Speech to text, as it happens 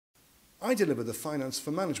I deliver the Finance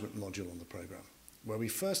for Management module on the programme, where we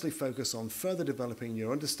firstly focus on further developing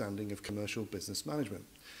your understanding of commercial business management.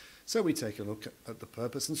 So we take a look at the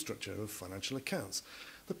purpose and structure of financial accounts,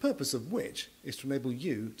 the purpose of which is to enable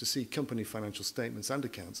you to see company financial statements and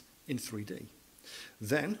accounts in 3D.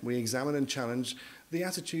 Then we examine and challenge the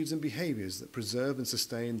attitudes and behaviours that preserve and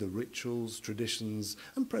sustain the rituals, traditions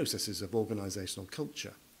and processes of organisational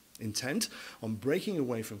culture, intent on breaking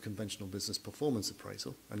away from conventional business performance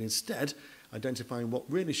appraisal and instead identifying what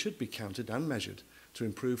really should be counted and measured to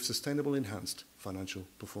improve sustainable enhanced financial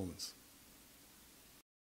performance.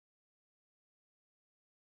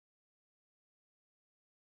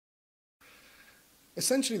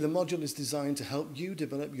 Essentially, the module is designed to help you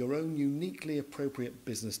develop your own uniquely appropriate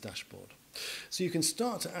business dashboard, so you can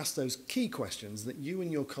start to ask those key questions that you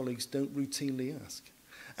and your colleagues don't routinely ask,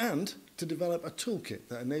 and to develop a toolkit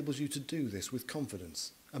that enables you to do this with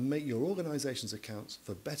confidence and make your organisation's accounts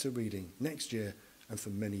for better reading next year and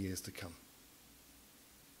for many years to come.